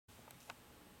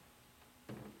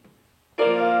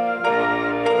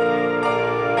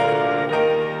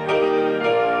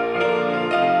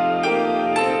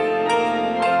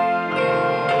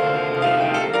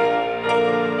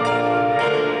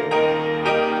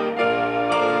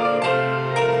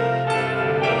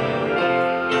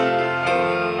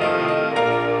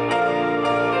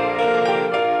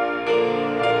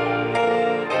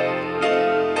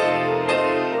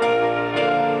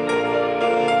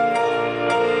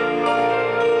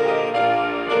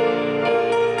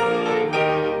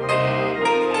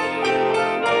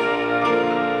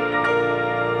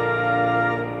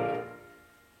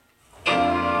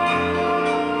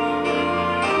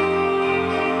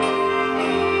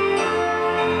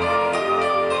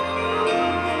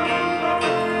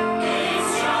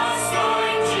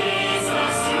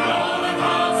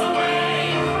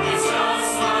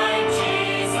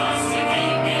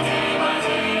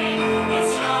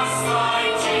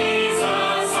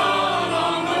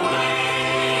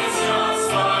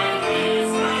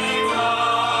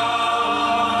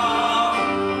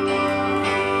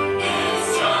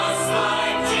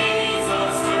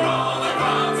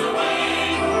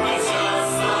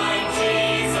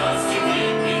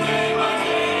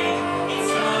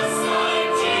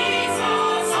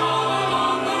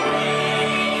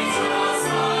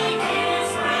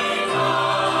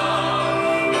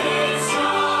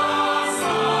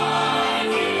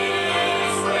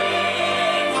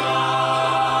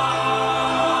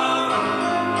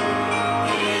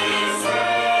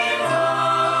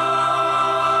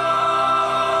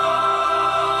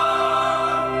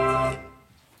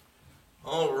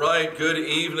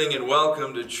evening and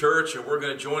welcome to church, and we're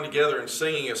going to join together in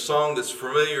singing a song that's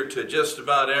familiar to just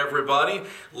about everybody,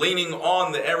 Leaning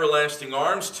on the Everlasting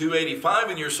Arms, 285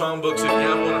 in your songbooks if you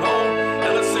have one at home.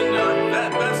 And let's sing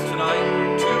that best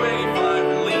tonight,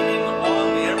 285, Leaning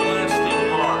on the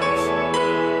Everlasting Arms.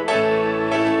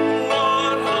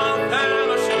 What a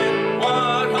fellowship,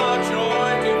 what a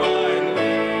joy divine,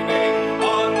 leaning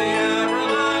on the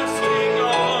everlasting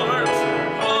arms.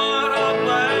 What a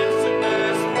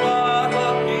blessedness, what a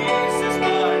peace is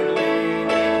mine,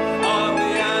 leaning on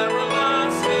the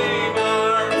everlasting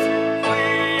arms.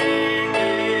 Leaning,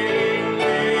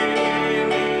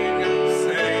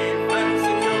 safe and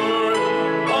secure,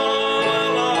 all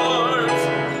alarms.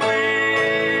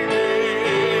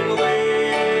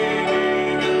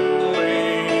 Leaning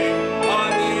on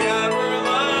the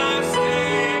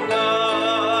everlasting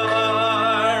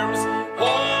arms.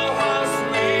 Oh, how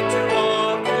sweet to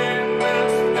walk in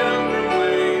this pilgrim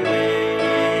way,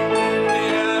 leaning the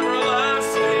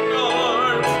everlasting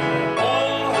arms.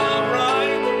 Oh, how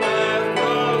bright the path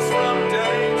grows from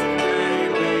day to day,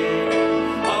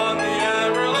 leaning on the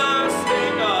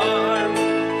everlasting arms.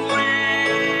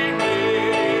 Leaning,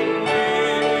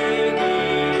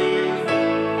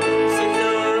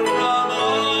 secure from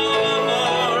all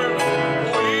alarms.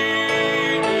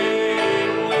 Leaning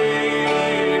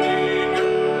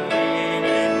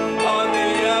on the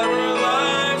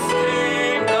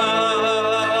everlasting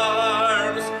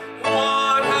arms.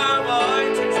 What have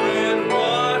I to dread?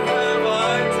 What have I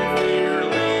to fear?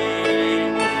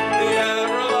 Leaning the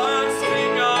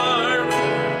everlasting arms.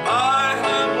 I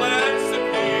have blessed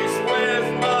peace with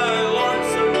my Lord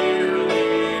so near.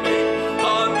 Leaning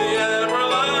on the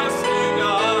everlasting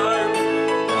arms.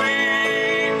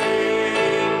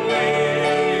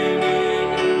 Leaning,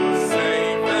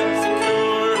 safe and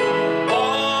secure,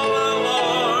 all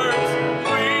alarms.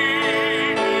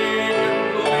 Leaning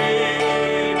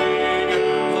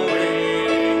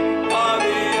on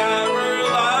the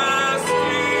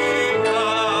everlasting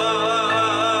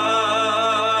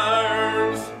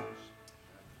arms.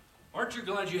 Aren't you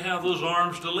glad you have those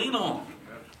arms to lean on?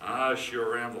 I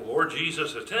sure am. The Lord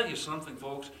Jesus, I tell you something,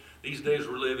 folks, these days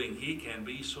we're living, He can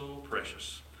be so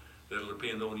precious. That'll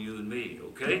depend on you and me,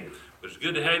 okay? But it's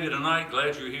good to have you tonight.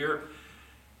 Glad you're here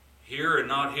and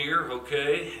not here,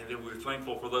 okay? And then we're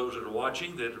thankful for those that are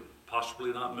watching that are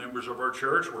possibly not members of our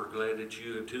church. We're glad that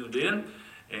you have tuned in.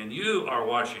 And you are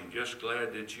watching, just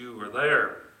glad that you are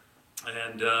there.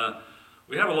 And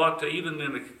we have a lot to, even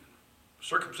in the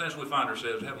circumstance we find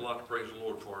ourselves, have a lot to praise the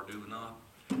Lord for, do we not?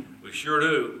 We sure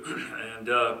do. And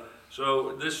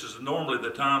so this is normally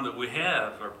the time that we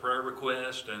have our prayer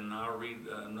request, and I'll read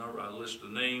a list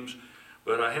of names.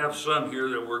 But I have some here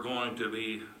that we're going to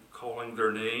be calling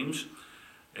their names.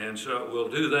 And so we'll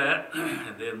do that,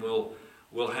 and then we'll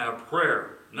have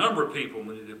prayer. A number of people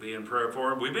we need to be in prayer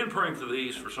for. We've been praying for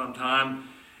these for some time,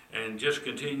 and just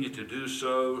continue to do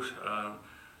so.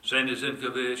 Sandy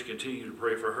Zinkovich, continue to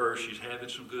pray for her. She's having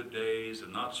some good days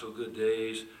and not so good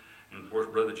days. And of course,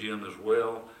 Brother Jim as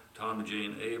well. Tom and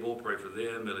Jane Abel, pray for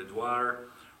them. Millie Dwyer,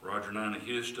 Roger Nina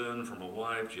Houston, for my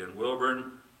wife, Jen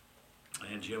Wilburn,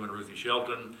 and Jim and Ruthie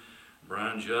Shelton,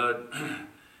 Brian Judd.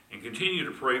 And continue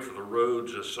to pray for the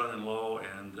Rhodes' son-in-law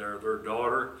and their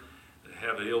daughter that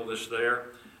have an illness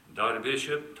there. Dottie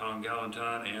Bishop, Tom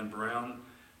Galentine, Ann Brown,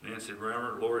 Nancy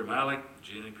Brammer, Lori Malik,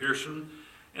 Jenny Pearson,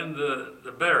 and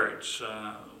the Barretts.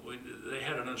 They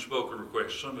had an unspoken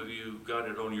request. Some of you got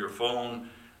it on your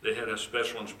phone. They had a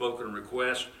special unspoken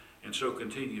request, and so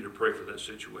continue to pray for that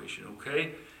situation,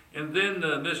 okay? And then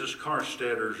Mrs.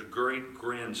 Carstadter's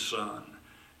great-grandson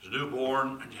is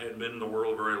newborn, hadn't been in the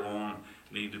world very long.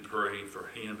 Need to pray for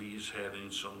him. He's having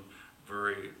some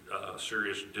very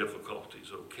serious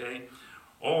difficulties, okay?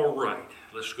 All right,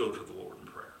 let's go to the Lord in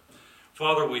prayer.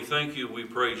 Father, we thank you, we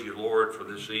praise you, Lord, for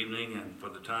this evening and for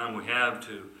the time we have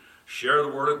to share the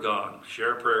Word of God,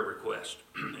 share prayer requests,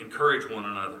 encourage one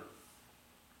another.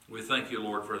 We thank you,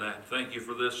 Lord, for that. Thank you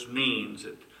for this means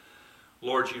that,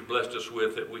 Lord, you've blessed us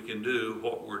with, that we can do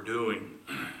what we're doing.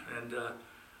 And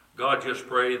God, just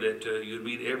pray that you'd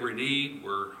meet every need.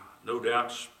 We're no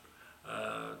doubts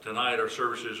tonight our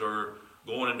services are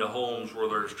going into homes where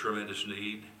there's tremendous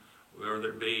need, whether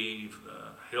it be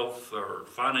health or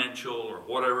financial or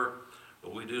whatever.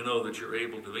 But we do know that you're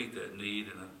able to meet that need.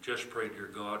 And I just pray, dear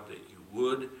God, that you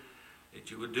would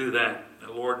do that.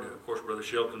 And Lord, of course, Brother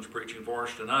Shelton's preaching for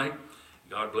us tonight.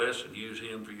 God bless and use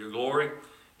him for your glory.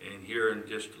 And here in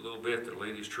just a little bit, the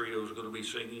ladies' trio is going to be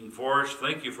singing for us.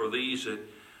 Thank you for these that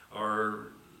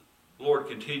are, Lord,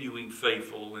 continuing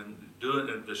faithful and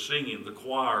doing the singing, the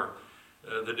choir,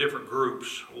 the different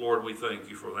groups. Lord, we thank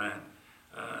you for that.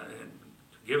 And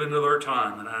give into their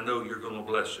time, and I know you're going to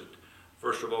bless it.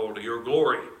 First of all, to your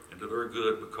glory and to their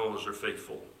good because they're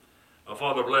faithful.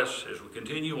 Father, bless as we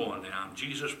continue on now. In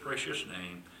Jesus' precious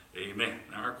name, amen.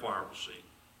 Now our choir will sing.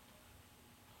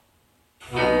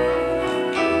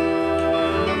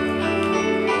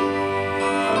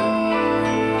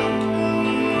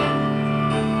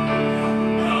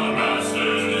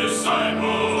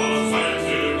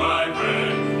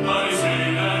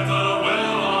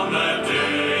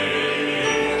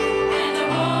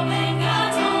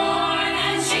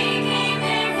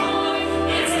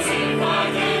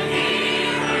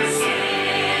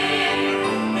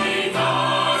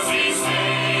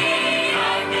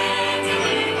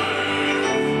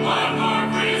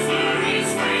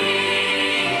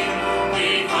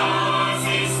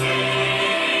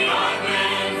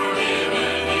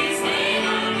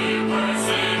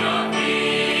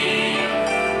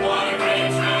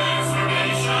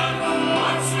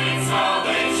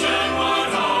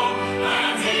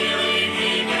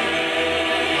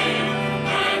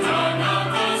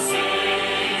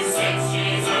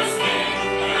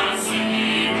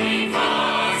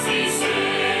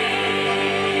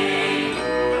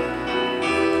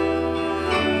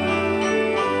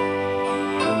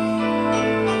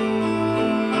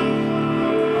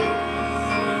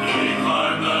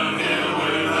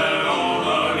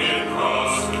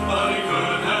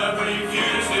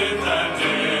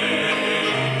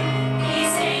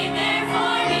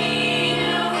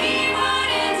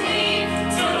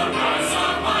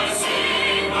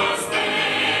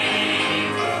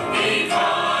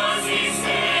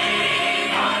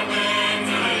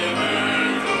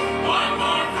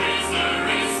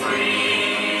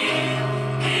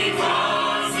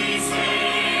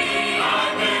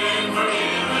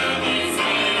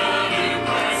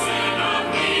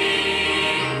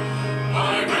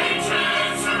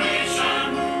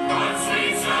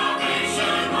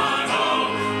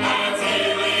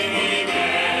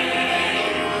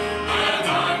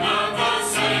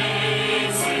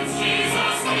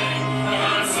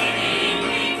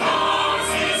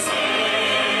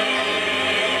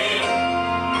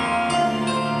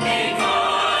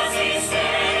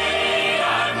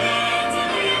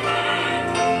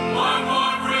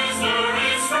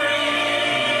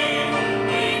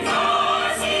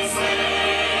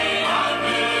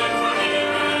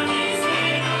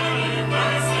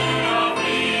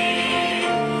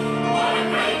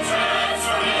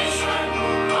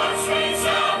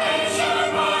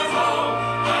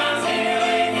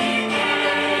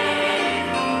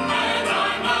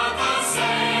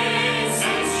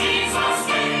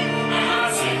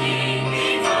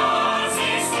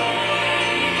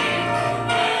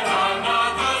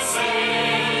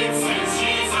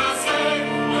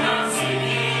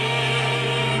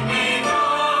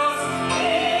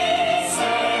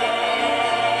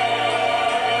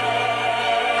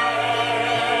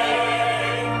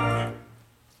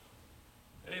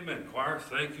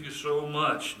 Thank you so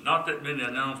much. Not that many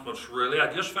announcements, really.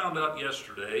 I just found out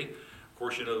yesterday, of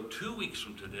course, you know, 2 weeks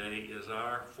from today is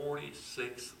our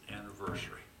 46th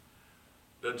anniversary.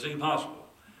 Doesn't seem possible,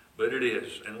 but it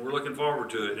is, and we're looking forward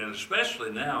to it, and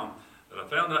especially now that I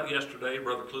found out yesterday,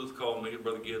 Brother Cluth called me,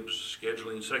 Brother Gibbs'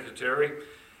 scheduling secretary,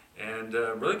 and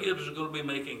Brother Gibbs is going to be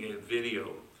making a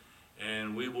video,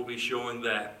 and we will be showing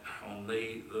that on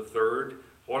May the 3rd.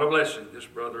 What a blessing. This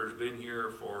brother has been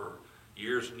here for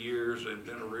years and years and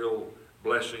been a real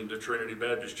blessing to Trinity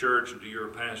Baptist Church and to your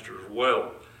pastor as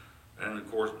well. And of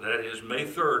course, that is May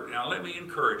 3rd. Now let me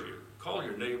encourage you. Call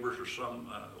your neighbors or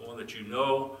someone that you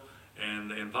know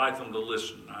and invite them to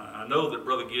listen. I know that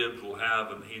Brother Gibbs will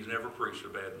have, and he's never preached a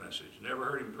bad message. Never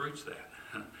heard him preach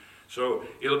that. So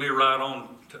it'll be right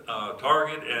on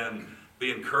target and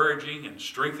be encouraging and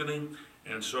strengthening.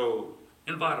 And so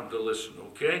invite them to listen,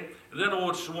 okay? And then I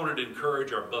just wanted to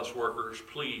encourage our bus workers,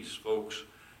 please, folks,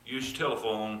 use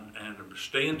telephone and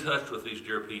stay in touch with these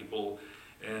dear people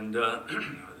and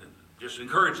just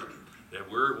encourage them that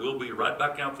we'll be right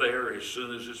back out there as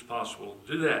soon as it's possible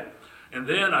to do that. And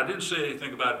then I didn't say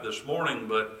anything about it this morning,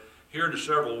 but here in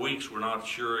several weeks, we're not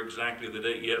sure exactly the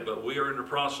date yet, but we are in the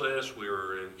process.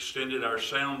 We're extended our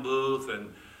sound booth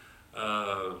and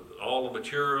all the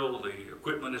material, the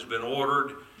equipment has been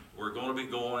ordered. We're going to be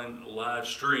going live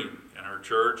stream in our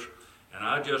church. And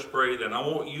I just pray that, and I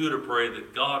want you to pray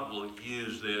that God will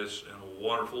use this in a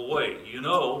wonderful way. You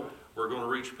know, we're going to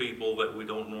reach people that we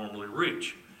don't normally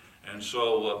reach. And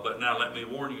so, but now let me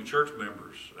warn you, church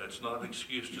members, that's not an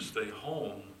excuse to stay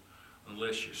home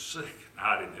unless you're sick.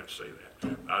 I didn't have to say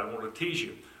that. I don't want to tease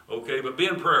you. Okay, but be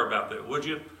in prayer about that, would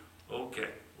you? Okay,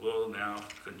 we'll now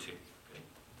continue.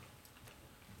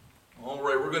 All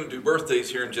right, we're going to do birthdays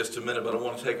here in just a minute, but I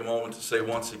want to take a moment to say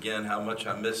once again how much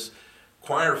I miss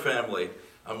choir family.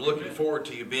 I'm looking forward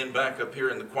to you being back up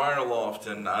here in the choir loft,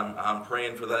 and I'm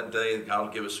praying for that day that God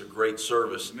will give us a great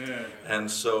service. Amen. And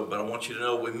so, but I want you to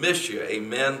know we miss you.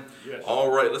 Amen. Yes.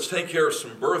 All right, let's take care of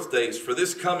some birthdays for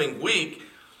this coming week.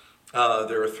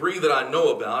 There are 3 that I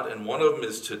know about, and one of them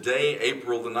is today,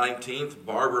 April the 19th.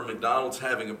 Barbara McDonald's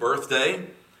having a birthday.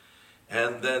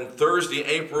 And then Thursday,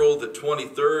 April the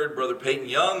 23rd, Brother Peyton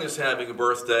Young is having a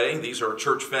birthday. These are a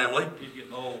church family. He's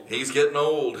getting old. He's getting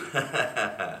old.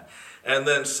 And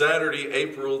then Saturday,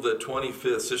 April the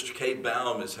 25th, Sister Kate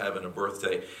Baum is having a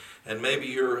birthday. And maybe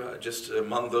you're just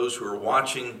among those who are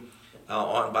watching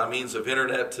by means of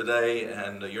internet today,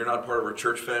 and you're not part of our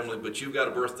church family, but you've got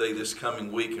a birthday this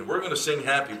coming week, and we're going to sing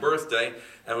happy birthday,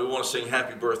 and we want to sing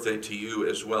happy birthday to you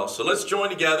as well. So let's join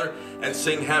together and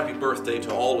sing happy birthday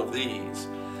to all of these.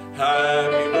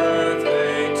 Happy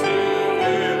birthday to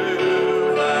you.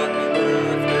 Happy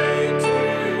birthday to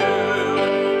you.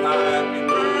 Happy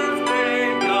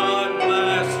birthday, God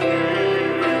bless you.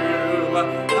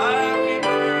 Happy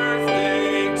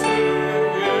birthday to you.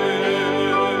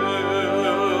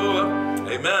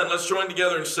 Amen. Let's join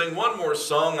together and sing one more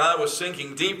song. I was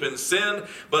sinking deep in sin,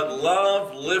 but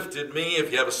love lifted me.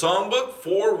 If you have a songbook,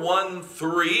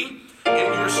 413 in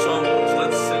your songbooks.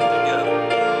 Let's sing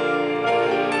together.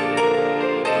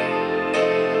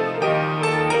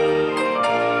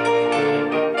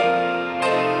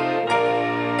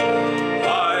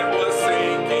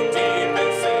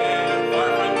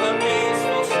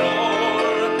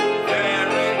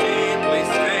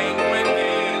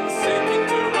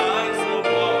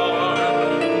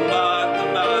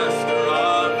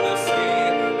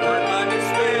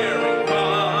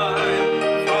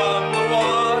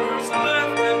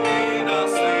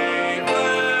 Sing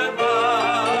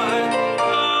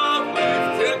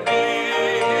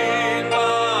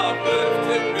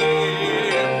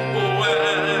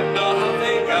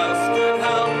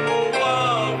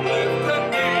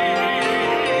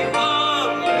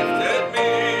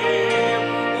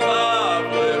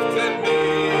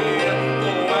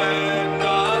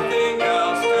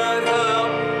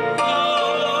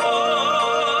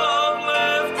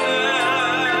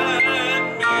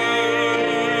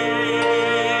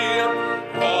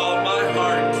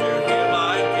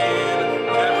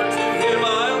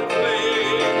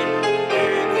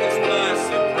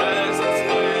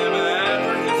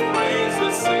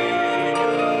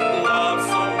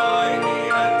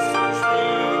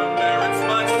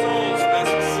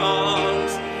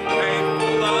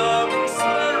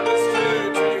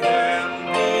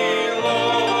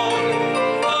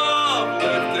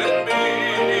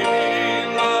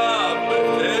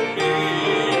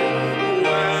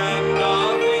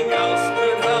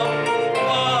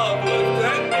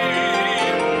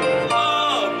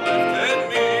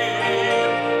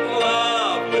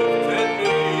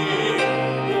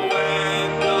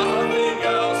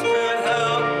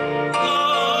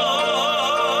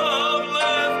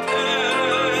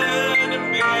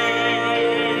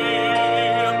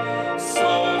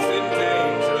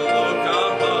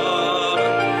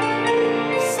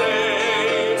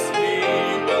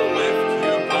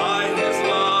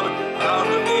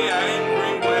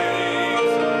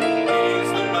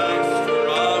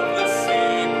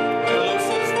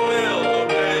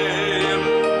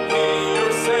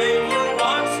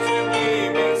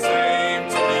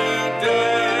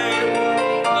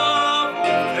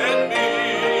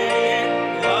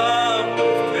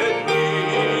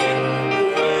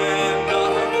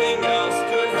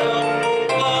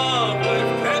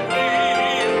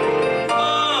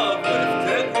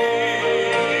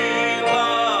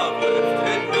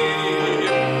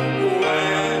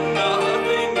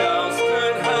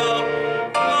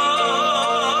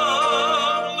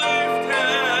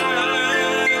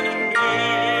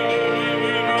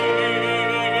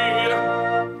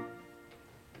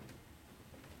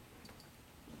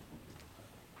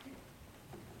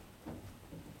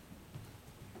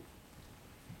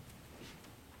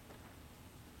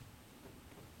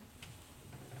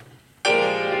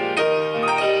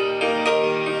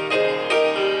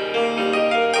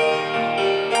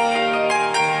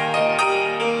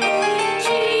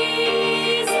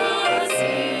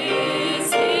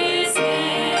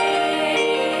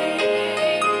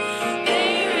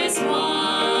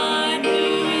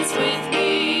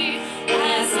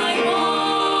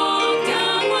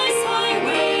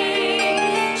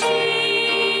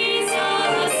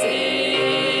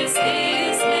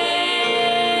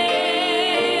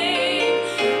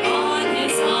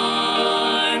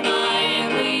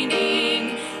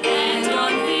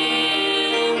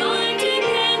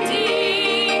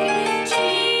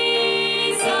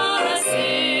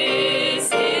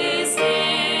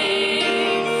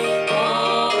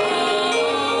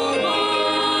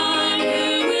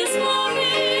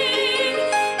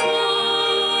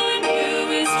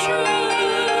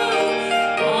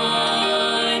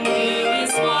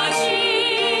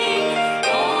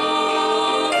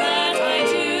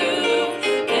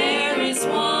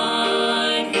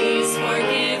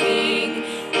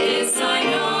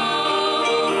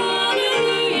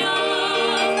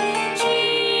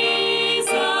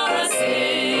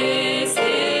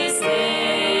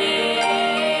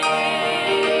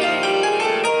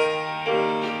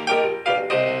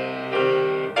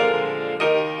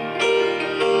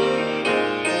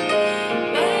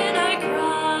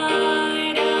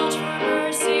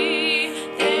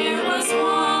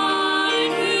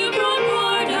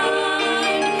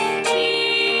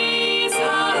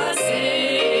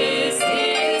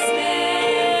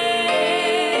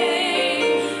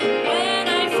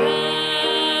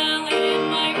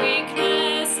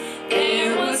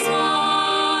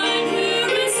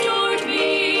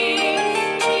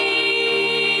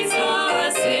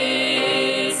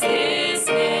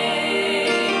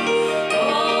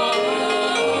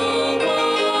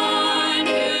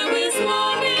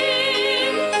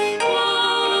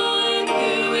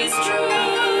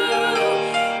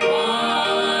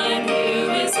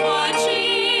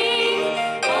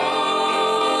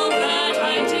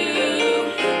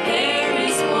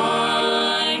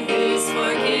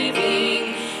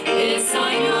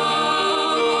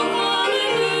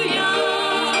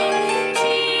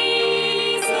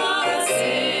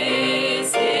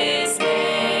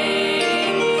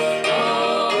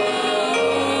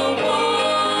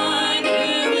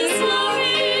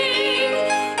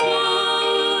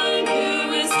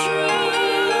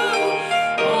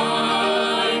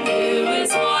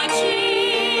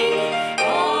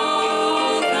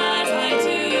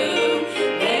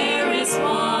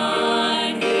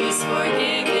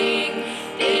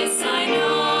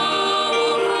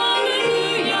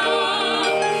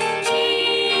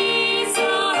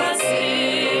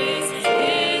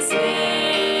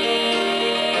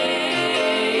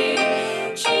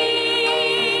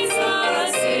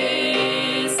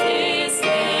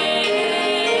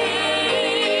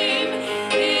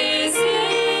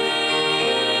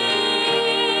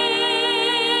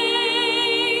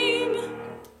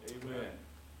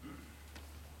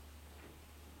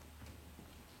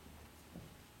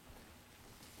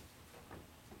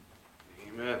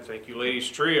Thank you, ladies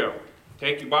trio.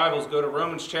 Take your Bibles, go to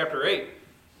Romans chapter 8.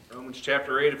 Romans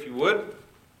chapter 8, if you would.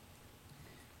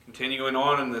 Continuing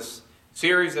on in this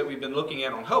series that we've been looking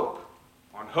at on hope.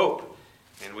 On hope.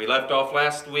 And we left off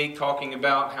last week talking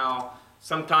about how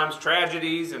sometimes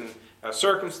tragedies and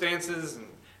circumstances and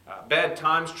bad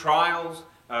times, trials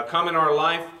come in our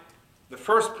life. The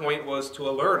first point was to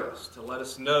alert us, to let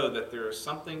us know that there is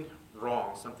something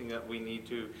wrong, something that we need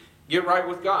to get right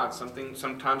with God.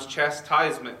 Sometimes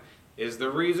chastisement is the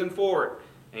reason for it.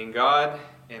 And God,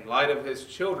 in light of His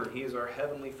children, He is our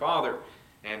Heavenly Father.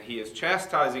 And He is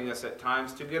chastising us at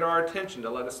times to get our attention, to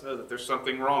let us know that there's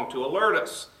something wrong, to alert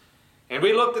us. And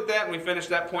we looked at that and we finished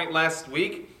that point last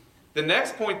week. The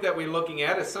next point that we're looking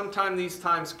at is sometimes these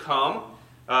times come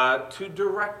to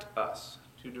direct us.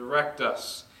 To direct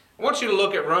us. I want you to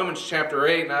look at Romans chapter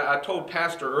 8. And I told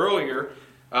Pastor earlier,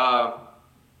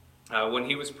 when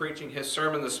he was preaching his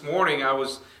sermon this morning, I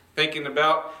was thinking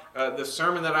about the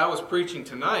sermon that I was preaching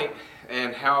tonight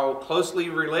and how closely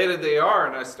related they are.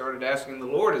 And I started asking the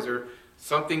Lord, is there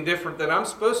something different that I'm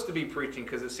supposed to be preaching?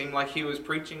 Because it seemed like He was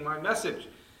preaching my message.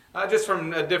 Just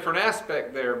from a different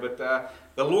aspect there. But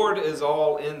the Lord is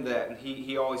all in that. And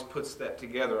He always puts that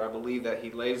together. I believe that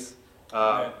He lays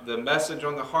the message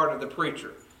on the heart of the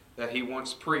preacher that He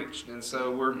wants preached. And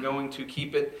so we're going to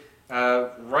keep it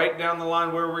right down the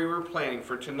line where we were planning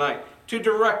for tonight, to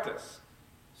direct us.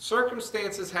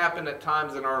 Circumstances happen at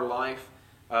times in our life,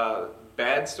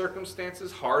 bad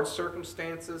circumstances, hard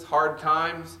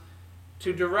times,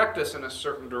 to direct us in a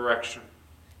certain direction.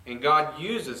 And God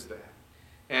uses that.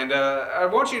 And I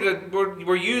want you to,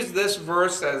 we'll use this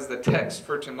verse as the text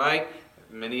for tonight.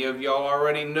 Many of y'all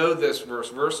already know this verse,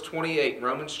 verse 28,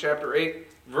 Romans chapter 8,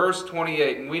 verse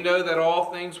 28. And we know that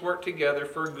all things work together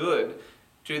for good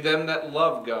to them that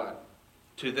love God,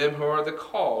 to them who are the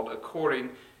called according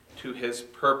to His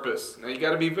purpose. Now you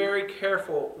got to be very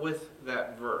careful with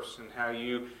that verse and how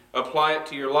you apply it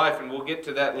to your life, and we'll get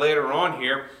to that later on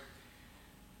here.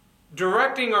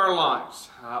 Directing our lives.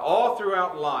 All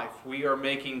throughout life we are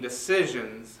making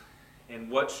decisions in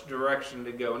which direction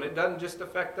to go. And it doesn't just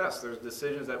affect us. There's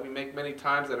decisions that we make many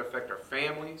times that affect our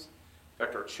families,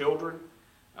 affect our children,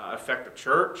 affect the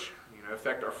church,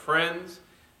 affect our friends,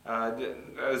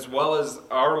 as well as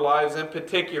our lives in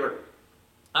particular.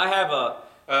 I have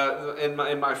in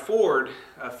my Ford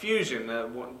Fusion,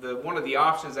 one of the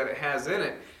options that it has in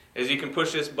it is you can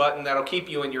push this button that'll keep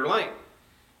you in your lane.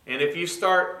 And if you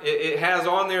start, it has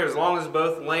on there, as long as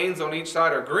both lanes on each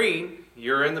side are green,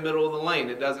 you're in the middle of the lane.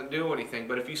 It doesn't do anything.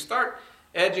 But if you start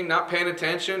edging, not paying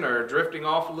attention, or drifting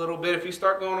off a little bit, if you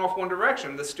start going off one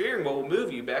direction, the steering wheel will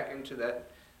move you back into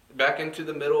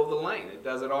the middle of the lane. It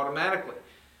does it automatically.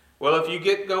 Well, if you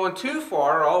get going too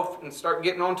far off and start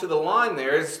getting onto the line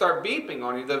there, it'll start beeping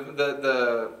on you.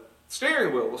 The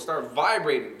steering wheel will start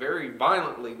vibrating very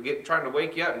violently, trying to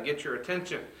wake you up and get your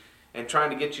attention and trying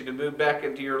to get you to move back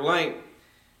into your lane.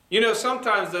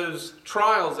 Sometimes those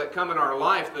trials that come in our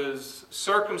life, those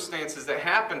circumstances that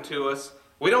happen to us,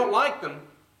 we don't like them.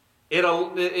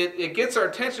 It gets our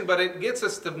attention, but it gets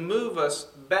us to move us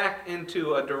back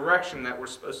into a direction that we're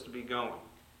supposed to be going,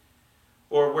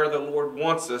 or where the Lord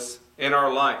wants us in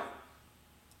our life.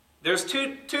 There's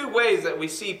two ways that we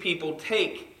see people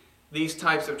take these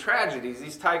types of tragedies,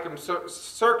 these types of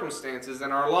circumstances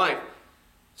in our life.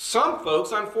 Some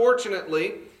folks,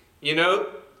 unfortunately,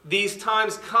 these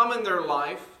times come in their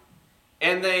life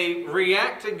and they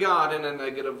react to God in a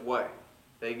negative way.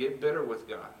 They get bitter with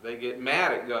God. They get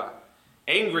mad at God,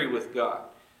 angry with God.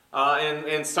 And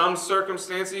in some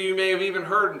circumstances, you may have even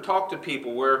heard and talked to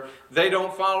people where they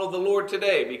don't follow the Lord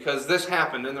today because this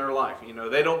happened in their life.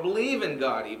 They don't believe in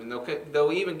God even.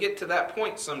 They'll even get to that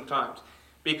point sometimes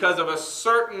because of a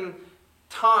certain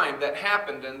time that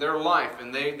happened in their life,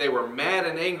 and they were mad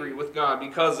and angry with God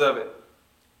because of it.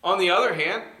 On the other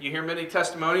hand, you hear many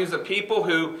testimonies of people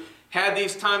who had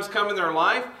these times come in their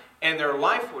life, and their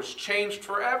life was changed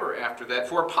forever after that,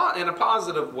 in a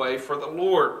positive way for the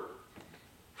Lord.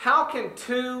 How can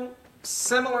two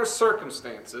similar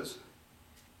circumstances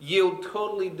yield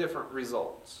totally different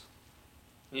results?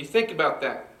 And you think about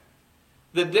that.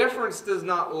 The difference does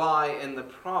not lie in the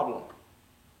problem.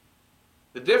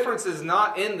 The difference is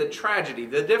not in the tragedy.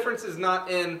 The difference is not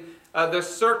in the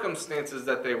circumstances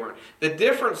that they were in. The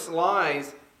difference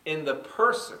lies in the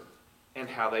person and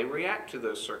how they react to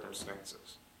those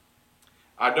circumstances.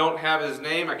 I don't have his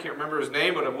name. I can't remember his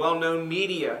name, but a well-known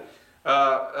media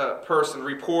person,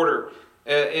 reporter,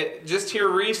 just here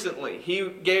recently, he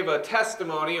gave a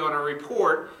testimony on a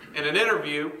report in an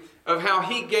interview of how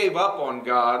he gave up on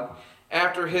God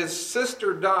after his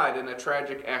sister died in a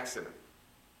tragic accident.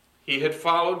 He had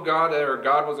followed God, or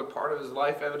God was a part of his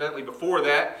life evidently before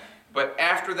that. But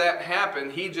after that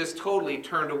happened, he just totally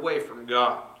turned away from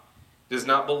God. Does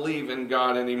not believe in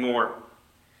God anymore.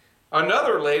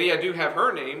 Another lady, I do have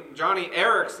her name, Joni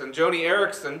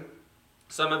Eareckson.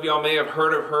 Some of y'all may have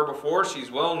heard of her before.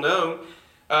 She's well known.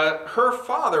 Her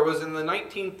father was in the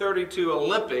 1932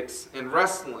 Olympics in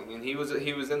wrestling, and he was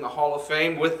in the Hall of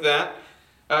Fame with that.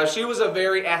 She was a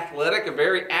very athletic, a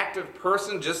very active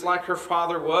person, just like her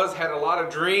father was, had a lot of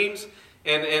dreams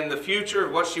and the future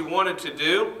of what she wanted to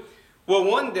do. Well,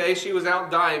 one day she was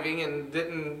out diving and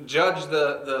didn't judge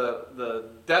the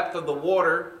depth of the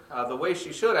water the way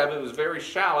she should have. It was very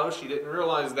shallow. She didn't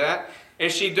realize that.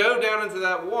 And she dove down into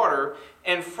that water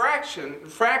and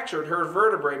fractured her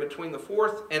vertebrae between the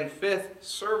 4th and 5th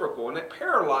cervical. And it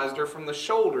paralyzed her from the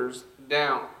shoulders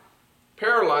down.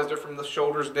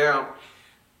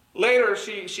 Later,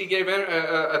 she gave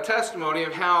a testimony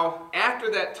of how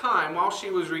after that time, while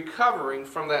she was recovering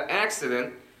from that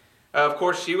accident, of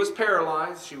course, she was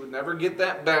paralyzed. She would never get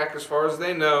that back as far as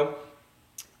they know.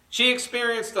 She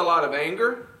experienced a lot of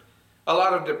anger, a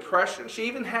lot of depression. She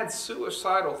even had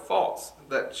suicidal thoughts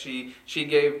that she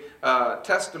gave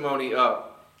testimony of.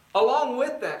 Along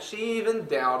with that, she even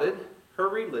doubted her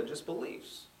religious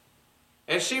beliefs.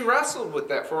 And she wrestled with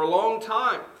that for a long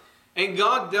time. And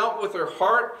God dealt with her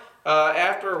heart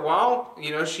after a while.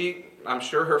 You know, I'm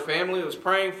sure her family was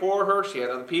praying for her. She had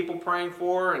other people praying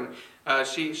for her. And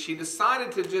she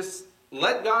decided to just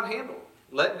let God handle it.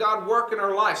 Let God work in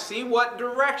her life. See what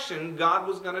direction God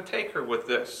was going to take her with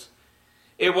this.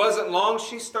 It wasn't long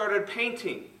she started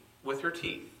painting with her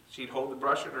teeth. She'd hold the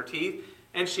brush in her teeth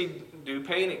and she'd do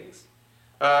paintings.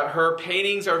 Her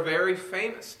paintings are very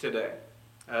famous today.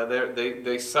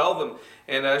 They sell them.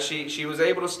 And she was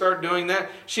able to start doing that.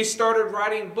 She started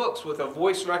writing books with a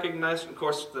voice recognition. Of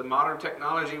course, the modern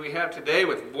technology we have today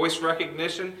with voice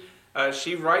recognition.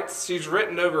 She's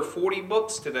written over 40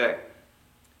 books today.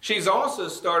 She's also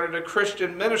started a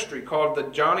Christian ministry called the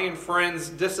Johnny and Friends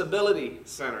Disability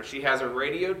Center. She has a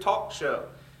radio talk show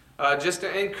just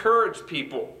to encourage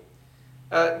people.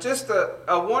 Just a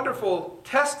wonderful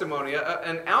testimony,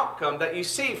 an outcome that you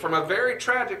see from a very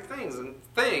tragic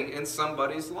thing in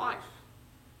somebody's life.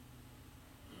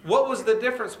 What was the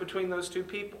difference between those two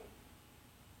people?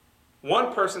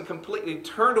 One person completely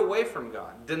turned away from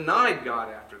God, denied God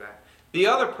after that. The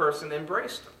other person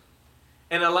embraced Him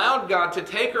and allowed God to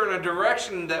take her in a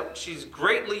direction that she's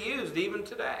greatly used even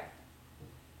today.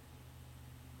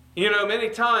 You know, many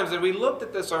times, and we looked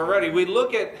at this already, we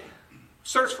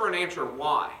search for an answer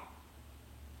why.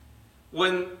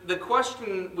 When the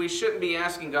question we shouldn't be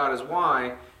asking God is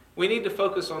why, we need to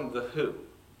focus on the who,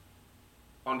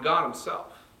 on God Himself.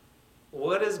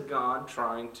 What is God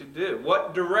trying to do?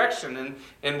 What direction,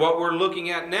 and what we're looking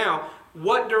at now,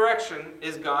 what direction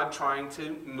is God trying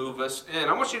to move us in?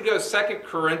 I want you to go to 2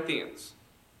 Corinthians.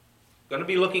 I'm going to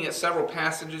be looking at several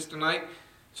passages tonight,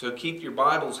 so keep your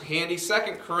Bibles handy. 2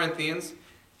 Corinthians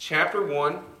chapter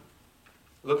 1,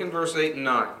 look in verse 8 and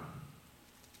 9.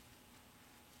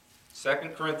 2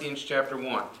 Corinthians chapter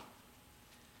 1.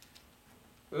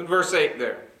 In verse 8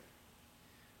 there.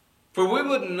 For we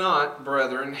would not,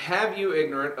 brethren, have you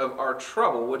ignorant of our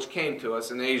trouble which came to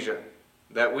us in Asia,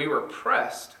 that we were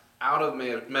pressed out of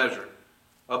measure,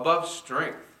 above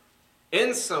strength,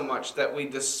 insomuch that we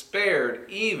despaired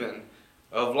even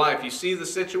of life. You see the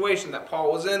situation that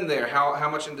Paul was in there, how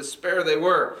much in despair they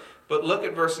were. But look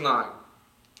at verse 9.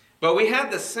 But we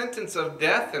had the sentence of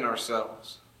death in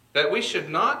ourselves, that we should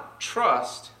not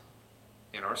trust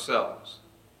in ourselves,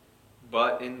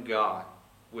 but in God,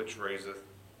 which raiseth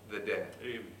the dead.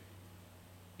 Amen.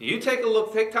 You take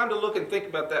time to look and think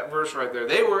about that verse right there.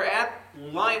 They were at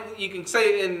line, you can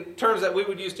say in terms that we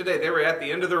would use today, they were at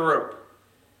the end of the rope.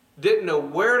 Didn't know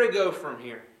where to go from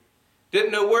here.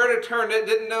 Didn't know where to turn.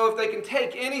 Didn't know if they can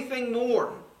take anything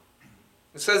more.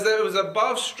 It says that it was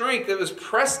above strength. It was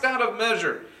pressed out of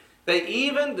measure. They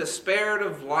even despaired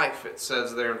of life, it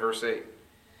says there in verse 8.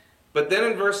 But then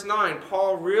in verse 9,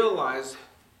 Paul realized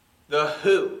the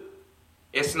who.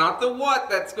 It's not the what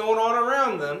that's going on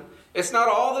around them. It's not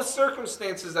all the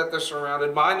circumstances that they're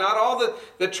surrounded by, not all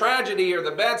the tragedy or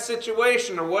the bad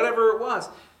situation or whatever it was.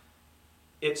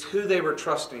 It's who they were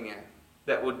trusting in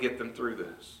that would get them through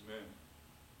this. Amen.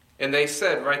 And they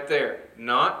said right there,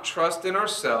 not trust in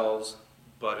ourselves,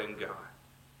 but in God.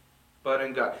 But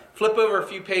in God. Flip over a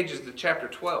few pages to chapter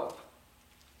 12. Of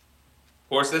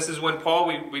course, this is when Paul,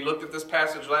 we looked at this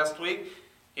passage last week.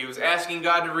 He was asking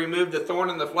God to remove the thorn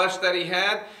in the flesh that he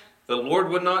had. The Lord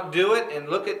would not do it. And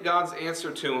look at God's answer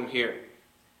to him here.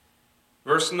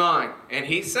 Verse 9, and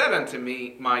he said unto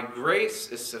me, my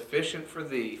grace is sufficient for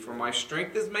thee, for my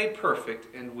strength is made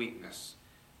perfect in weakness.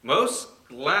 Most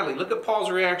gladly, look at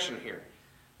Paul's reaction here.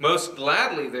 Most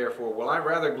gladly, therefore, will I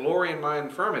rather glory in my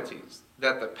infirmities,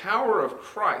 that the power of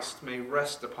Christ may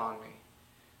rest upon me.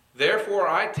 Therefore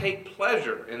I take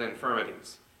pleasure in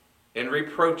infirmities, in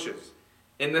reproaches,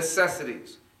 in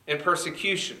necessities, in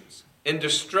persecutions, in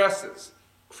distresses,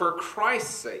 for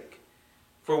Christ's sake.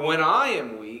 For when I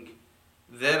am weak,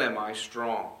 then am I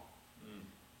strong.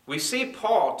 We see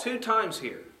Paul 2 times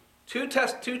here. Two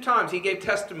times he gave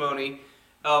testimony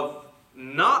of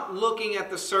not looking at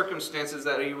the circumstances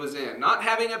that he was in, not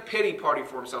having a pity party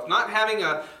for himself, not having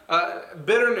a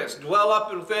bitterness dwell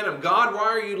up within him. God, why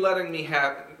are you letting me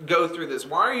go through this?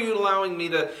 Why are you allowing me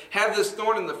to have this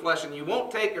thorn in the flesh and you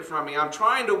won't take it from me? I'm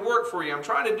trying to work for you. I'm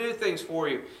trying to do things for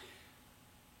you.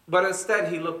 But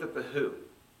instead he looked at the who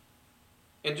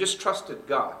and just trusted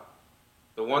God,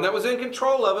 the one that was in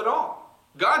control of it all.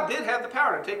 God did have the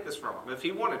power to take this from him if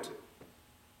he wanted to,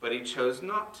 but he chose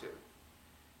not to.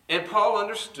 And Paul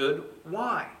understood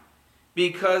why.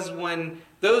 Because when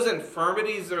those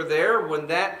infirmities are there, when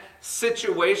that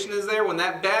situation is there, when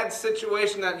that bad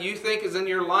situation that you think is in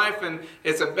your life and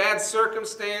it's a bad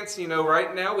circumstance,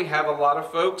 right now we have a lot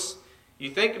of folks, you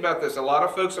think about this, a lot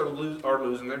of folks are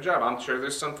losing their job. I'm sure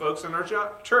there's some folks in our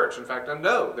church. In fact, I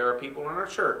know there are people in our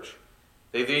church.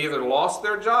 They've either lost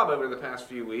their job over the past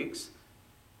few weeks,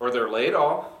 or they're laid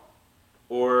off,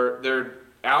 or their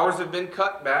hours have been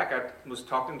cut back. I was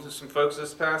talking to some folks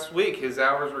this past week. His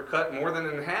hours were cut more than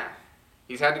in half.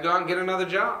 He's had to go out and get another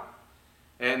job.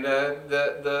 And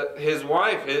his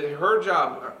wife, her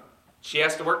job, she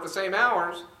has to work the same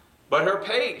hours, but her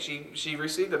pay, she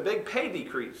received a big pay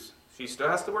decrease. She still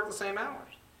has to work the same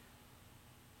hours.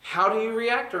 How do you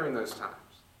react during those times?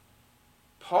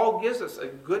 Paul gives us a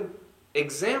good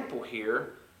example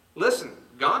here. Listen,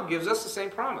 God gives us the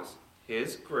same promise.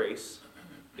 His grace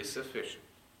is sufficient.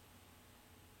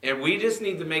 And we just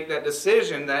need to make that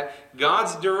decision that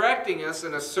God's directing us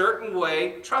in a certain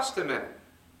way. Trust Him in it.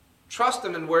 Trust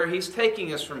Him in where He's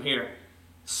taking us from here.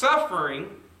 Suffering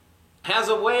has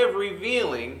a way of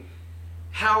revealing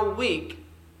how weak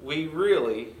we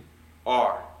really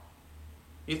are.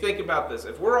 You think about this.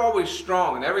 If we're always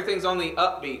strong and everything's on the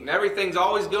upbeat and everything's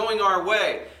always going our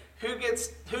way, who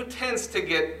tends to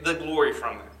get the glory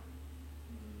from that?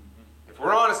 If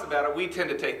we're honest about it, we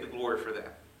tend to take the glory for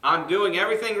that. I'm doing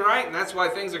everything right, and that's why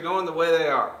things are going the way they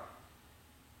are.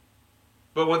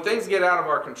 But when things get out of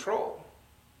our control,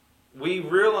 we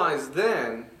realize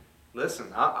then,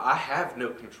 listen, I have no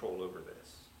control over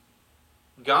this.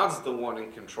 God's the one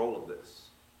in control of this.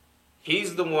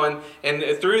 He's the one, and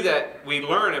through that we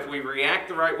learn, if we react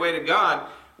the right way to God,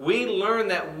 we learn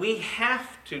that we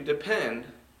have to depend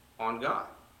on God.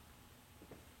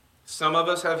 Some of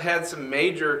us have had some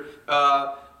major,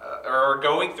 or are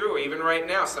going through, even right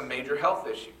now, some major health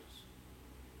issues.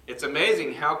 It's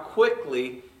amazing how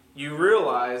quickly you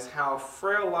realize how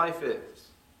frail life is.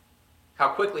 How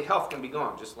quickly health can be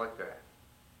gone, just like that.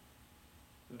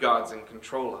 God's in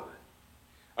control of it.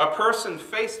 A person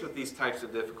faced with these types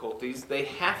of difficulties, they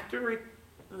have to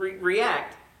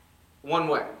react one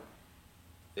way.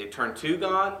 They turn to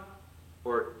God,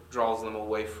 or it draws them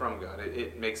away from God.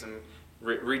 It makes them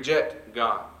reject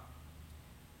God.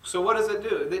 So what does it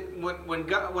do? When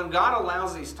God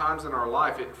allows these times in our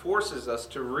life, it forces us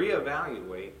to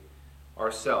reevaluate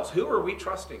ourselves. Who are we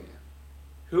trusting in?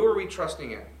 Who are we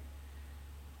trusting in?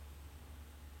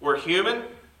 We're human.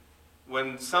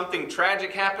 When something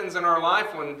tragic happens in our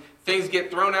life, when things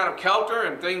get thrown out of kilter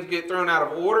and things get thrown out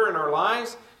of order in our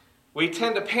lives, we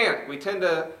tend to panic. We tend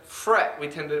to fret. We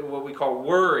tend to what we call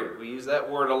worry. We use that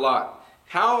word a lot.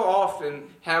 How often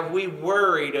have we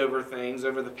worried over things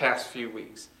over the past few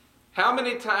weeks? How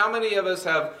many of us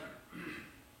have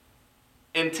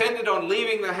intended on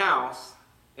leaving the house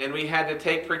and we had to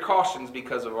take precautions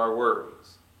because of our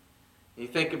worries? You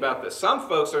think about this. Some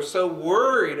folks are so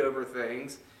worried over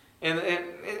things, and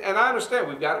I understand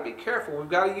we've got to be careful. We've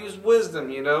got to use wisdom,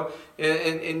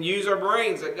 and use our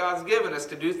brains that God's given us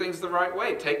to do things the right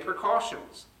way. Take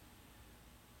precautions.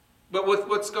 But with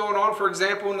what's going on, for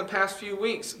example, in the past few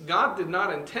weeks, God did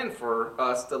not intend for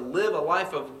us to live a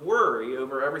life of worry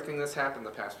over everything that's happened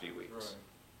the past few weeks. Right.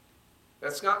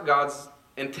 That's not God's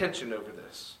intention over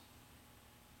this.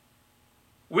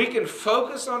 We can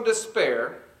focus on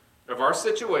despair of our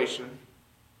situation,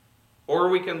 or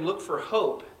we can look for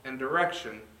hope and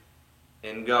direction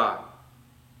in God.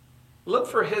 Look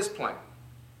for His plan.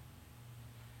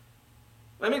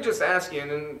 Let me just ask you, and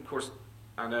then, of course,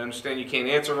 I understand you can't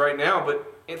answer right now, but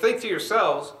think to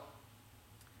yourselves,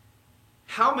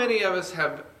 How many of us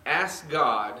have asked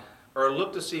God or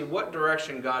looked to see what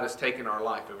direction God has taken our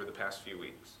life over the past few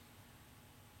weeks?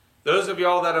 Those of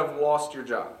y'all that have lost your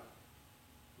job.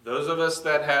 Those of us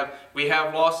that we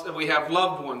have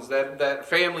loved ones, that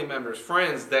family members,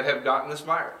 friends that have gotten this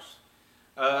virus.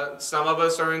 Some of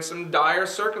us are in some dire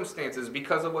circumstances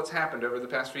because of what's happened over the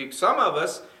past few weeks. Some of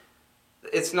us,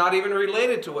 it's not even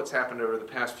related to what's happened over the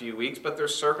past few weeks, but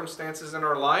there's circumstances in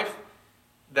our life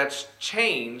that's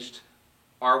changed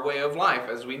our way of life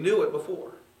as we knew it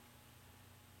before.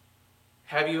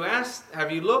 Have you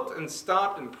looked and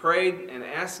stopped and prayed and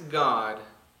asked God,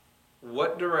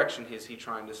 what direction is He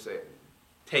trying to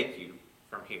take you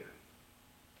from here?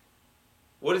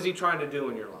 What is He trying to do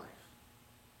in your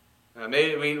life?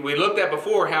 Maybe we looked at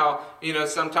before how,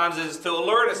 sometimes it is to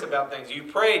alert us about things. You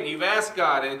prayed, you've asked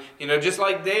God, and, just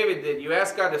like David did, you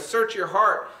asked God to search your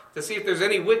heart to see if there's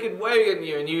any wicked way in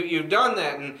you, and you've done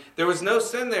that, and there was no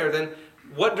sin there. Then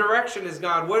what direction is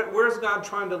God? Where's God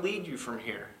trying to lead you from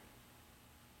here?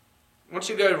 I want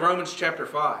you to go to Romans chapter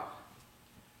 5.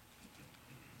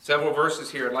 Several verses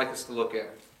here I'd like us to look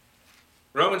at.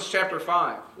 Romans chapter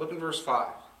 5. Look in verse 5.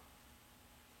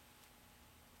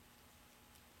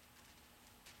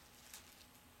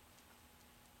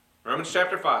 Romans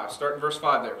chapter 5, start in verse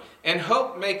 5 there. And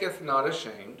hope maketh not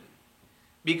ashamed,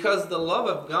 because the love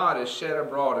of God is shed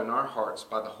abroad in our hearts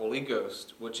by the Holy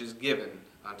Ghost, which is given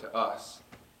unto us.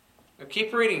 Now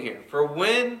keep reading here. For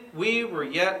when we were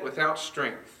yet without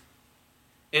strength,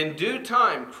 in due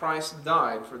time Christ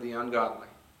died for the ungodly.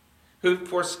 Who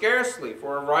for scarcely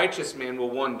for a righteous man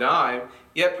will one die,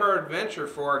 yet peradventure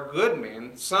for a good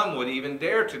man some would even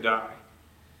dare to die.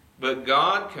 But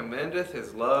God commendeth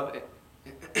His love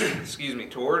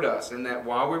toward us, in that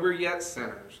while we were yet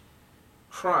sinners,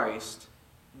 Christ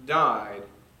died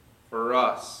for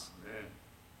us.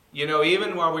 Amen.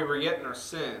 Even while we were yet in our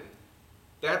sin,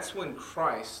 that's when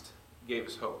Christ gave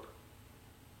us hope.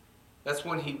 That's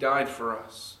when He died for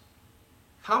us.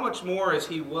 How much more is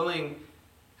He willing?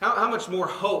 How much more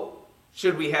hope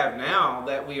should we have now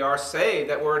that we are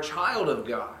saved, that we're a child of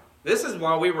God? This is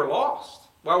while we were lost.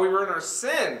 While we were in our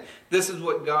sin, this is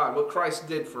what Christ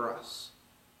did for us.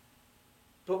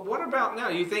 But what about now?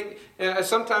 You think,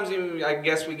 sometimes even, I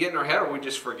guess we get in our head or we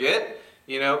just forget,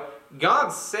 God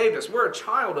saved us. We're a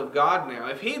child of God now.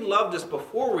 If He loved us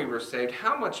before we were saved,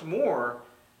 how much more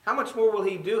will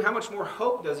He do? How much more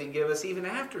hope does He give us even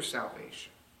after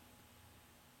salvation?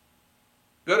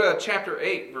 Go to chapter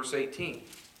 8, verse 18.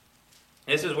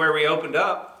 This is where we opened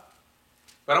up.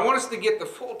 But I want us to get the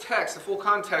full text, the full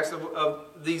context of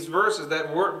these verses,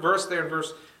 that verse there in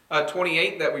verse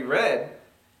 28 that we read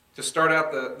to start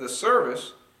out the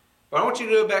service. But I want you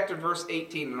to go back to verse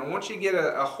 18, and I want you to get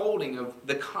a holding of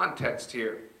the context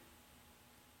here.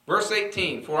 Verse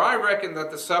 18, For I reckon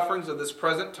that the sufferings of this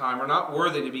present time are not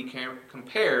worthy to be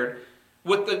compared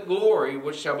with the glory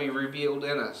which shall be revealed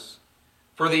in us.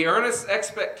 For the earnest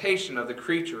expectation of the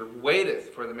creature waiteth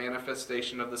for the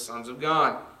manifestation of the sons of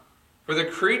God. For the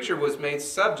creature was made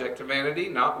subject to vanity,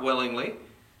 not willingly,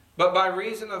 but by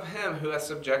reason of Him who hath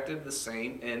subjected the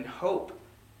same in hope.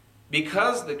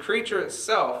 Because the creature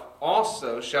itself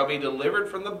also shall be delivered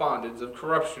from the bondage of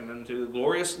corruption into the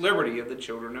glorious liberty of the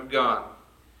children of God.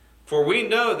 For we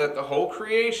know that the whole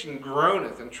creation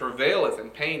groaneth and travaileth in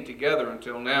pain together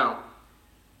until now.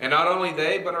 And not only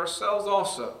they, but ourselves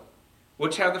also,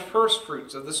 which have the first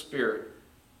fruits of the Spirit.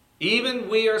 Even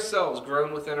we ourselves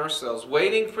groan within ourselves,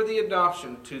 waiting for the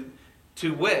adoption,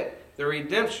 to wit, the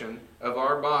redemption of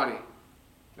our body.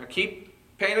 Now keep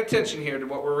paying attention here to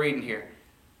what we're reading here.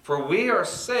 For we are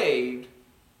saved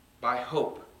by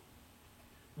hope.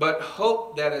 But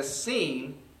hope that is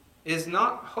seen is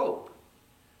not hope.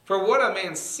 For what a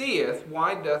man seeth,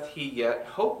 why doth he yet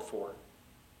hope for?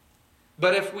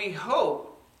 But if we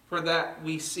hope for that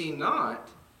we see not,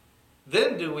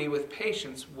 then do we with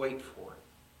patience wait for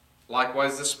it.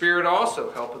 Likewise the Spirit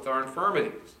also helpeth our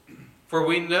infirmities. For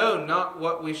we know not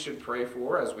what we should pray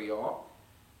for as we ought,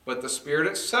 but the Spirit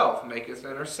itself maketh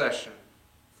intercession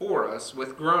for us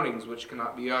with groanings which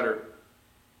cannot be uttered.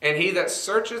 And He that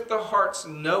searcheth the hearts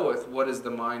knoweth what is the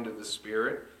mind of the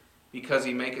Spirit, because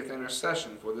He maketh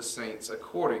intercession for the saints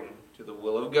according to the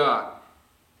will of God.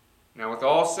 Now with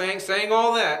all saying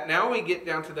all that, now we get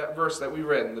down to that verse that we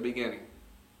read in the beginning.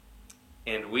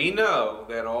 And we know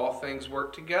that all things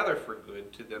work together for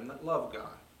good to them that love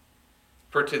God.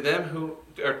 For to them who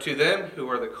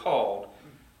are the called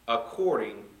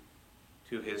according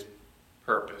to His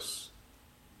purpose.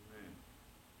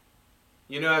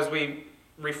 Amen. As we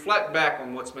reflect back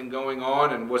on what's been going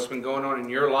on and what's been going on in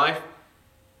your life,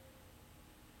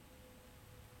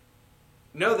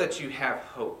 know that you have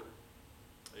hope.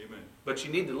 Amen. But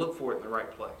you need to look for it in the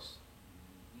right place.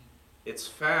 It's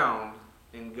found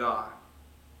in God.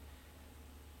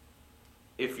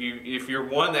 If you're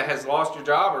one that has lost your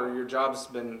job, or your job's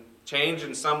been changed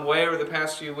in some way over the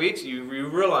past few weeks, you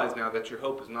realize now that your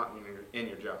hope is not in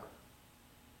your job.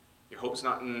 Your hope's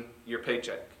not in your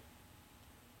paycheck.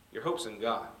 Your hope's in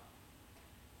God.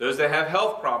 Those that have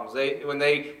health problems, when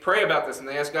they pray about this and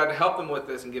they ask God to help them with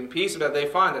this and give them peace about it, they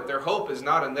find that their hope is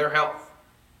not in their health.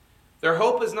 Their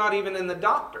hope is not even in the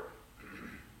doctor.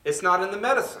 It's not in the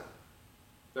medicine.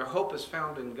 Their hope is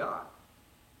found in God.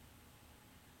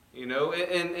 You know,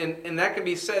 and that can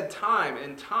be said time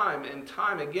and time and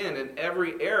time again in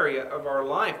every area of our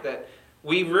life, that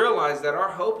we realize that our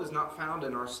hope is not found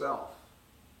in ourselves.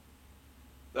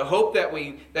 The hope that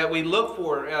we look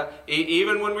for,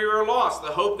 even when we were lost,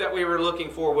 the hope that we were looking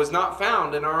for was not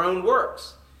found in our own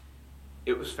works.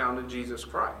 It was found in Jesus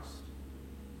Christ.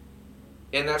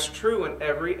 And that's true in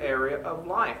every area of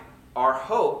life. Our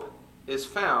hope is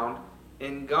found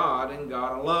in God and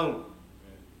God alone.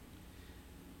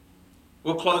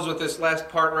 We'll close with this last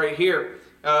part right here.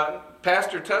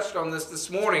 Pastor touched on this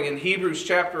morning in Hebrews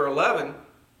chapter 11.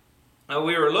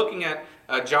 We were looking at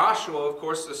Joshua, of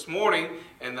course, this morning,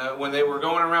 and when they were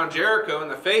going around Jericho and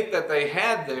the faith that they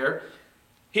had there.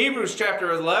 Hebrews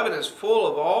chapter 11 is full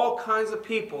of all kinds of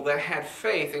people that had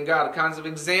faith in God, kinds of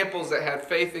examples that had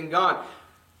faith in God.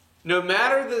 No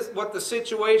matter what the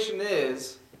situation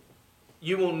is,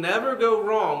 you will never go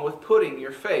wrong with putting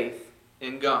your faith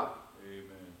in God. Amen.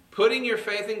 Putting your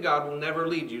faith in God will never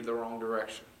lead you the wrong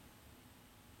direction.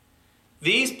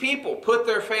 These people put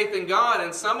their faith in God,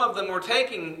 and some of them were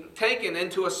taken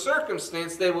into a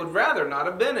circumstance they would rather not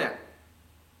have been in.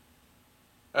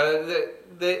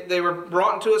 They were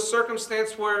brought into a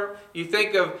circumstance where you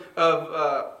think of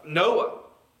Noah.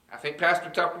 I think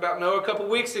Pastor talked about Noah a couple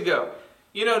weeks ago.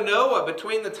 You know, Noah,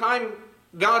 between the time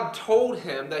God told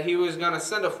him that he was going to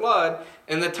send a flood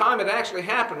and the time it actually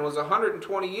happened was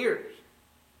 120 years.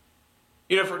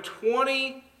 You know, for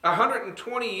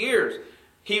 120 years,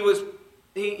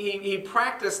 he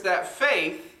practiced that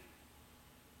faith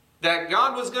that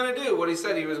God was going to do what he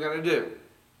said he was going to do.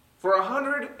 For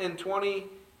 120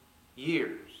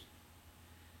 years,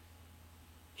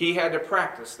 he had to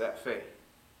practice that faith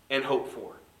and hope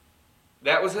for it.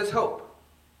 That was his hope,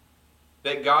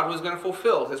 that God was going to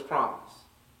fulfill his promise.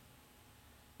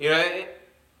 You know,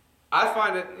 I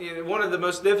find it one of the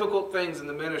most difficult things in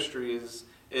the ministry is,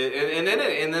 and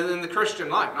in the Christian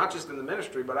life, not just in the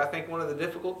ministry, but I think one of the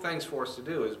difficult things for us to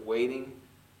do is waiting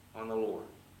on the Lord.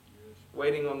 Yes.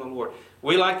 Waiting on the Lord.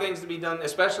 We like things to be done,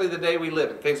 especially the day we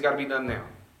live in. Things got to be done now.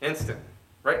 Instant.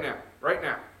 Right now. Right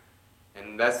now.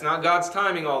 And that's not God's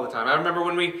timing all the time. I remember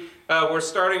when we were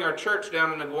starting our church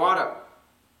down in Aguada,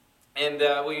 and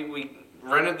we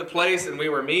rented the place and we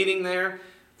were meeting there.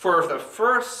 For the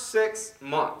first 6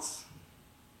 months,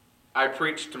 I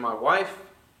preached to my wife,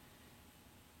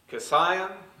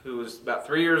 Keziah, who was about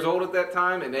 3 years old at that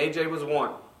time, and AJ was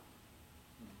 1.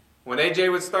 When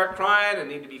AJ would start crying and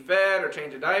need to be fed or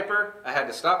change a diaper, I had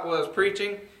to stop while I was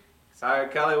preaching. Keziah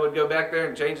and Kelly would go back there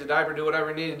and change the diaper, do whatever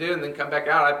he needed to do, and then come back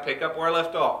out. I'd pick up where I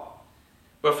left off.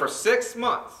 But for 6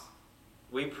 months,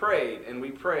 we prayed and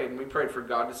we prayed and we prayed for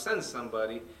God to send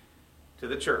somebody to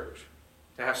the church,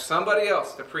 to have somebody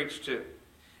else to preach to.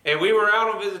 And we were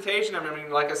out on visitation. I mean,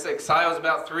 like I said, Keziah was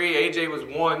about 3, AJ was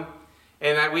 1.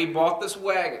 And we bought this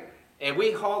wagon, and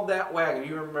we hauled that wagon.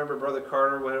 You remember, Brother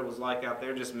Carter, what it was like out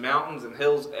there? Just mountains and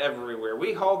hills everywhere.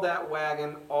 We hauled that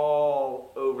wagon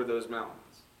all over those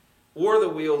mountains. Wore the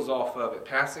wheels off of it,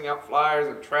 passing out flyers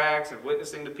and tracts and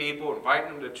witnessing to people,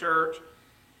 inviting them to church.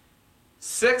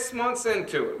 6 months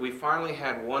into it, we finally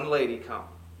had one lady come.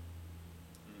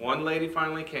 One lady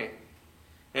finally came.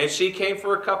 And she came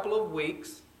for a couple of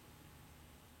weeks.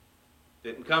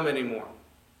 Didn't come anymore.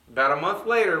 About a month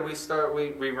later,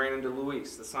 we ran into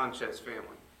Luis, the Sanchez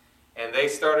family. And they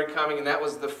started coming, and that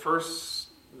was the first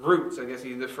roots, I guess,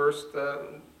 the first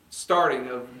starting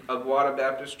of Aguada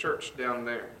Baptist Church down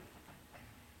there.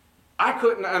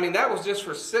 That was just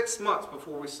for 6 months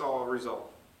before we saw a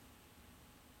result.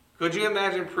 Could you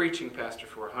imagine preaching, Pastor,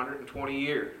 for 120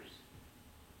 years?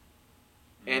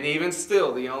 And even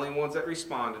still, the only ones that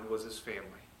responded was his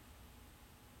family.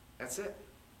 That's it.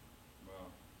 Wow.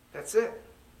 That's it.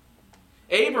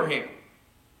 Abraham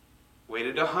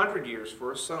waited 100 years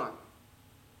for a son.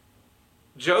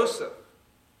 Joseph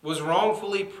was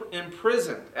wrongfully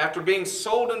imprisoned after being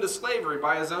sold into slavery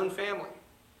by his own family.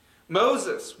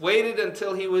 Moses waited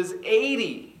until he was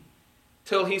 80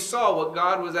 till he saw what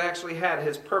God was actually had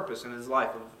his purpose in his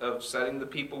life of setting the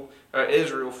people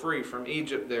Israel free from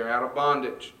Egypt there out of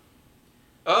bondage.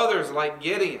 Others like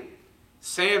Gideon,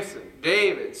 Samson,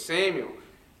 David, Samuel,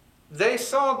 they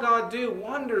saw God do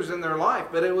wonders in their life,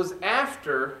 but it was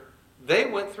after they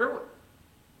went through it.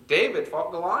 David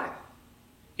fought Goliath.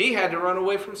 He had to run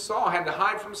away from Saul, had to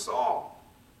hide from Saul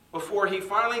before he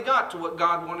finally got to what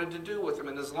God wanted to do with him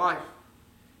in his life.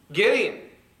 Gideon.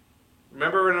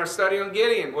 Remember in our study on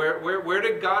Gideon, where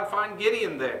did God find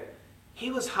Gideon there? He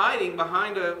was hiding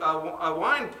behind a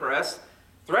wine press,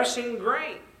 threshing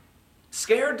grain,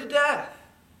 scared to death.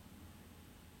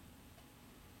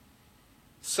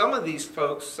 Some of these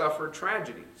folks suffered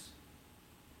tragedies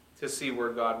to see where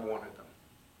God wanted them,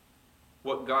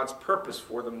 what God's purpose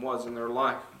for them was in their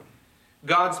life.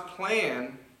 God's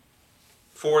plan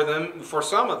for them, for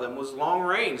some of them, was long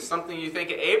range. Something you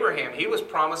think of Abraham, he was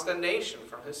promised a nation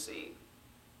from his seed.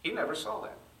 He never saw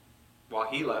that while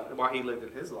he lived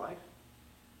in his life.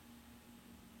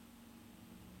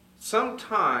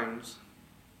 Sometimes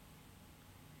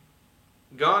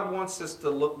God wants us to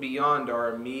look beyond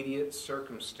our immediate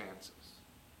circumstances,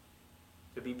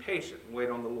 to be patient and wait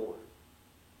on the Lord,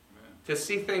 to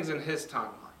see things in His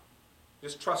timeline.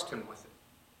 Just trust Him with it.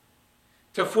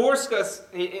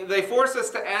 They force us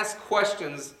to ask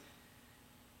questions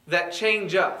that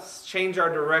change us, change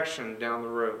our direction down the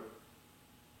road.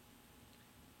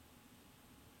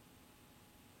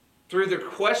 Through the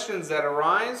questions that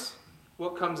arise,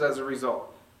 what comes as a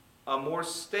result? A more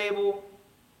stable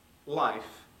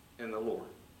life in the Lord.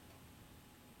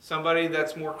 Somebody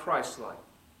that's more Christ-like.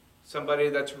 Somebody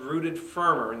that's rooted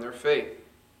firmer in their faith.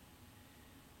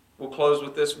 We'll close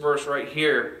with this verse right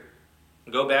here.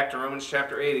 Go back to Romans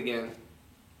chapter 8 again.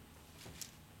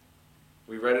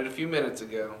 We read it a few minutes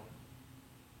ago.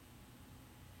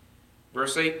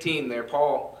 Verse 18 there,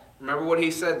 Paul, remember what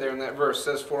he said there in that verse.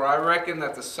 Says, "For I reckon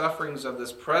that the sufferings of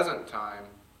this present time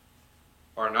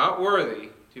are not worthy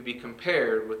to be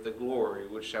compared with the glory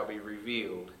which shall be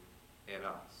revealed in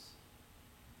us."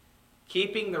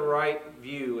 Keeping the right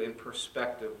view and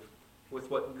perspective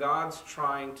with what God's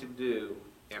trying to do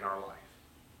in our life.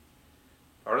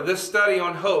 Part of this study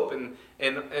on hope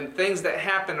and things that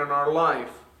happen in our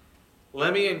life,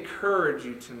 let me encourage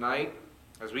you tonight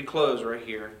as we close right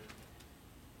here.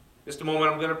 Just a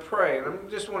moment, I'm going to pray, and I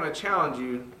just want to challenge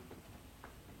you.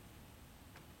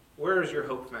 Where is your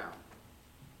hope found?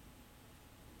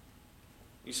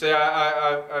 You say,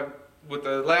 I with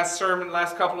the last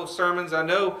couple of sermons, I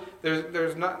know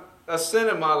there's not a sin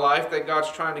in my life that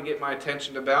God's trying to get my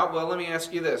attention about. Well, let me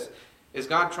ask you this. Is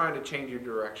God trying to change your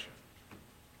direction?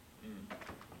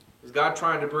 Is God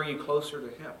trying to bring you closer to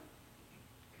Him?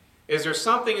 Is there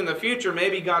something in the future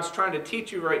maybe God's trying to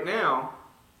teach you right now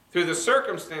through the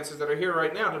circumstances that are here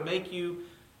right now to make you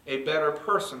a better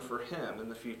person for Him in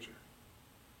the future?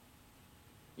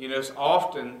 You know,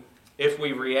 often if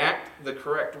we react the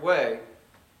correct way,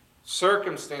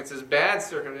 circumstances, bad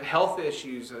circumstances, health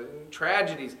issues,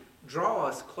 tragedies, draw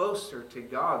us closer to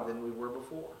God than we were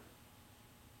before.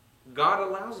 God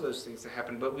allows those things to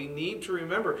happen, but we need to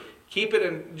remember, keep it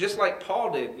in, just like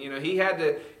Paul did. You know, he had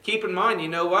to keep in mind, you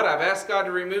know what, I've asked God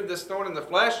to remove this thorn in the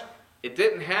flesh. It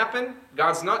didn't happen.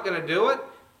 God's not going to do it.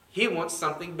 He wants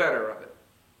something better of it.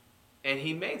 And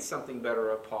He made something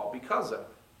better of Paul because of it.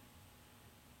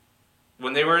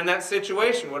 When they were in that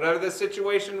situation, whatever the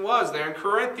situation was, there in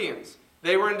Corinthians,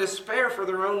 they were in despair for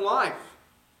their own life.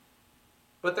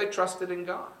 But they trusted in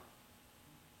God.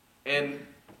 And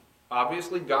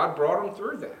obviously, God brought them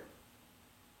through that.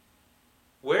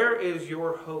 Where is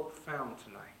your hope found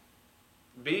tonight?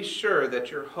 Be sure that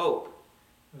your hope,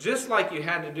 just like you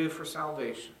had to do for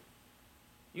salvation,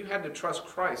 you had to trust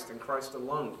Christ and Christ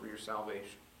alone for your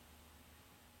salvation.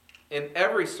 In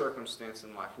every circumstance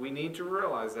in life, we need to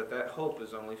realize that that hope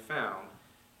is only found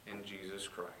in Jesus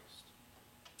Christ.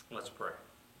 Let's pray.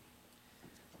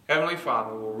 Heavenly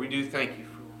Father, Lord, we do thank You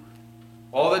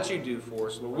for all that You do for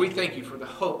us. Lord, we thank You for the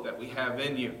hope that we have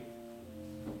in You.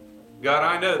 God,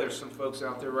 I know there's some folks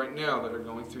out there right now that are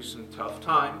going through some tough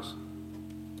times.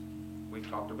 We've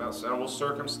talked about several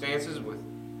circumstances with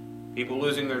people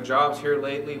losing their jobs here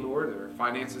lately, Lord. Their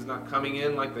finances not coming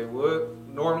in like they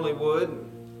normally would.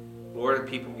 Lord,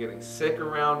 people getting sick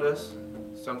around us.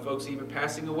 Some folks even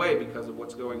passing away because of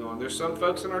what's going on. There's some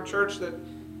folks in our church that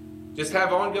just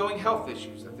have ongoing health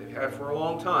issues that they've had for a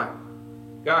long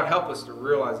time. God, help us to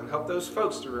realize and help those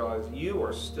folks to realize You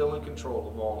are still in control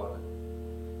of all of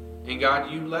it. And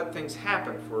God, You let things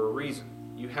happen for a reason.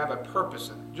 You have a purpose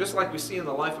in it. Just like we see in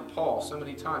the life of Paul so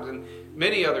many times and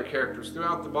many other characters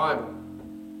throughout the Bible.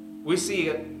 We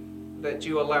see that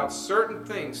You allowed certain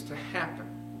things to happen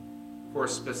for a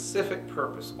specific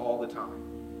purpose all the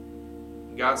time.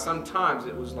 God, sometimes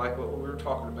it was like what we were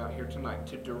talking about here tonight,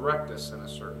 to direct us in a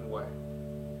certain way.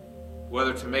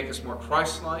 Whether to make us more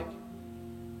Christ-like,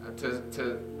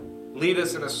 to lead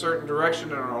us in a certain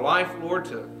direction in our life, Lord,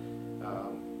 to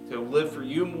live for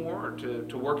you more, or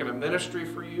to work in a ministry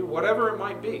for you, whatever it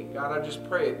might be. God, I just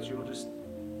pray that you'll just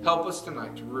help us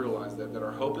tonight to realize that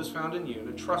our hope is found in you and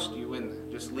to trust you in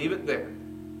that. Just leave it there.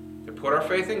 To put our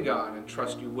faith in God and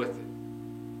trust you with it.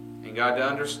 And God, to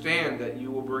understand that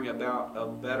you will bring about a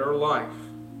better life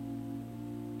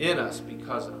in us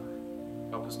because of it.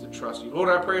 Help us to trust you. Lord,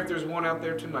 I pray if there's one out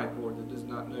there tonight, Lord, that does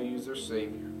not know you as their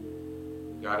Savior,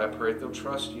 God, I pray that they'll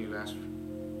trust you, ask for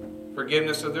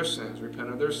forgiveness of their sins, repent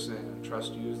of their sin, and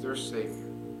trust you as their Savior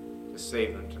to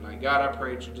save them tonight. God, I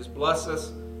pray that you just bless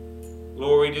us.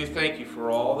 Lord, we do thank you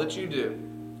for all that you do.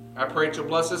 I pray that you'll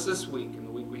bless us this week and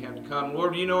the week we have to come.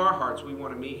 Lord, you know our hearts. We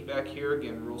want to meet back here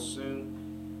again real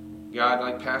soon. God,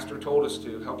 like Pastor told us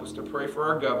to, help us to pray for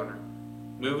our governor.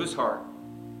 Move his heart.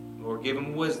 Lord, give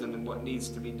him wisdom in what needs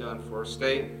to be done for our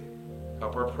state.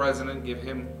 Help our president, give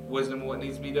him wisdom in what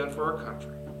needs to be done for our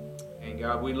country. And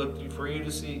God, we look to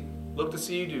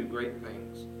see you do great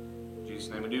things. In Jesus'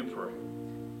 name we do pray.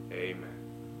 Amen.